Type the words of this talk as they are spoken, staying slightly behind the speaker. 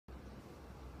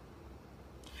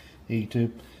Hey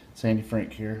YouTube, Sandy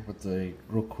Frank here with a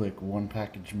real quick one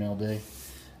package mail day.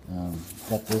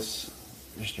 Got this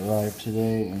just arrived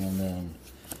today, and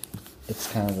it's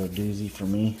kind of a doozy for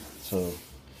me. So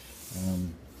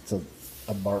it's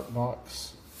a bark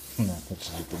box. No, that's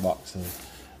just what the box is.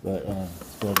 But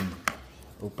let's go ahead and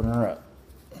open her up.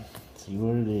 See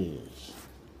what it is.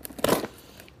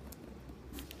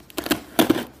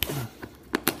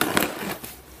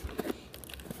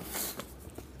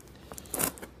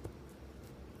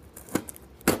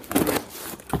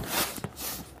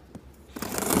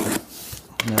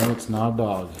 No, it's not a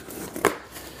dog.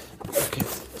 Okay,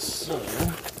 so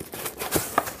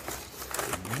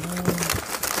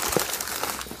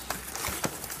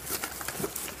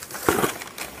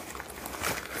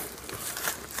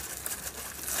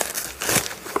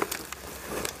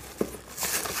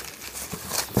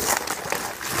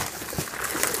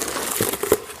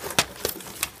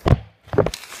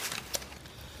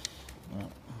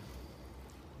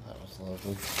that was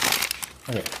lovely.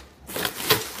 Okay.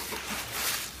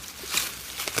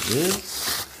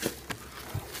 This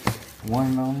one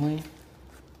and only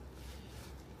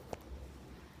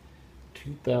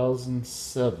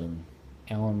 2007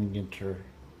 Allen & Ginter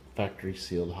factory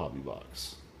sealed hobby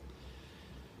box.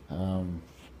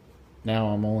 Now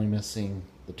I'm only missing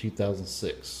the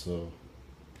 2006, so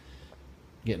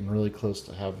getting really close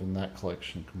to having that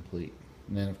collection complete.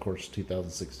 And then of course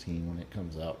 2016 when it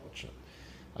comes out, which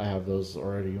I have those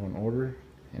already on order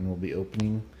and will be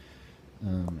opening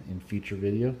in future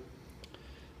video.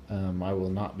 I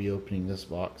will not be opening this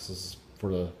box. This is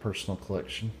for the personal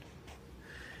collection.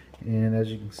 And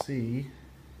as you can see,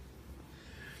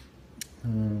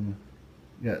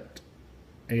 got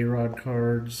A-Rod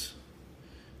cards,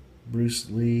 Bruce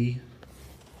Lee.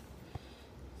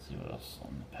 Let's see what else is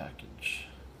on the package.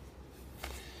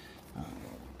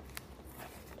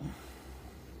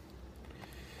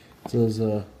 It says,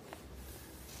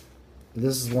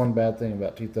 this is one bad thing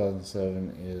about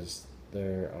 2007 is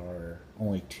there are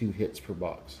only 2 hits per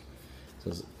box. It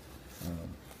says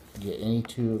get any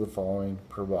 2 of the following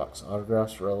per box: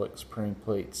 autographs, relics, printing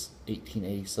plates,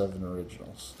 1887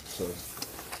 originals. So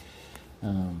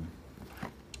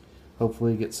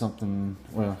hopefully get something.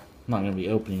 Well, I'm not going to be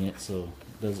opening it, so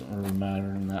it doesn't really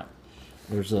matter in that.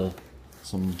 There's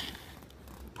some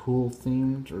pool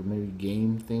themed or maybe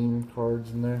game themed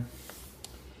cards in there.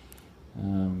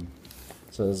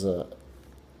 Says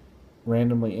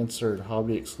randomly inserted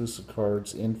hobby exclusive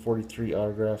cards, N43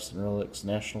 autographs and relics,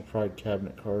 National Pride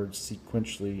cabinet cards,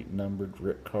 sequentially numbered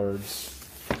rip cards.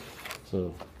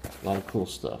 So a lot of cool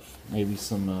stuff. Maybe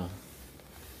some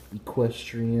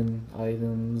equestrian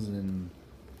items, and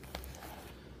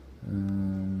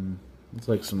it's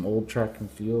like some old track and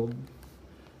field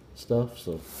stuff.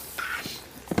 So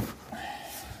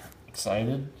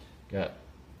excited. Got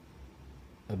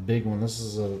a big one. This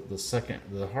is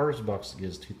the hardest box to get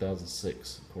is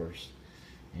 2006, of course,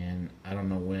 and I don't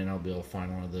know when I'll be able to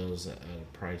find one of those at a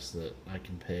price that I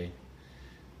can pay,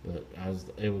 but I was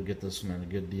able to get this one at a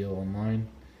good deal online,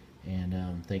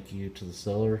 and thank you to the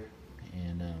seller,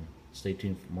 and stay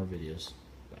tuned for more videos.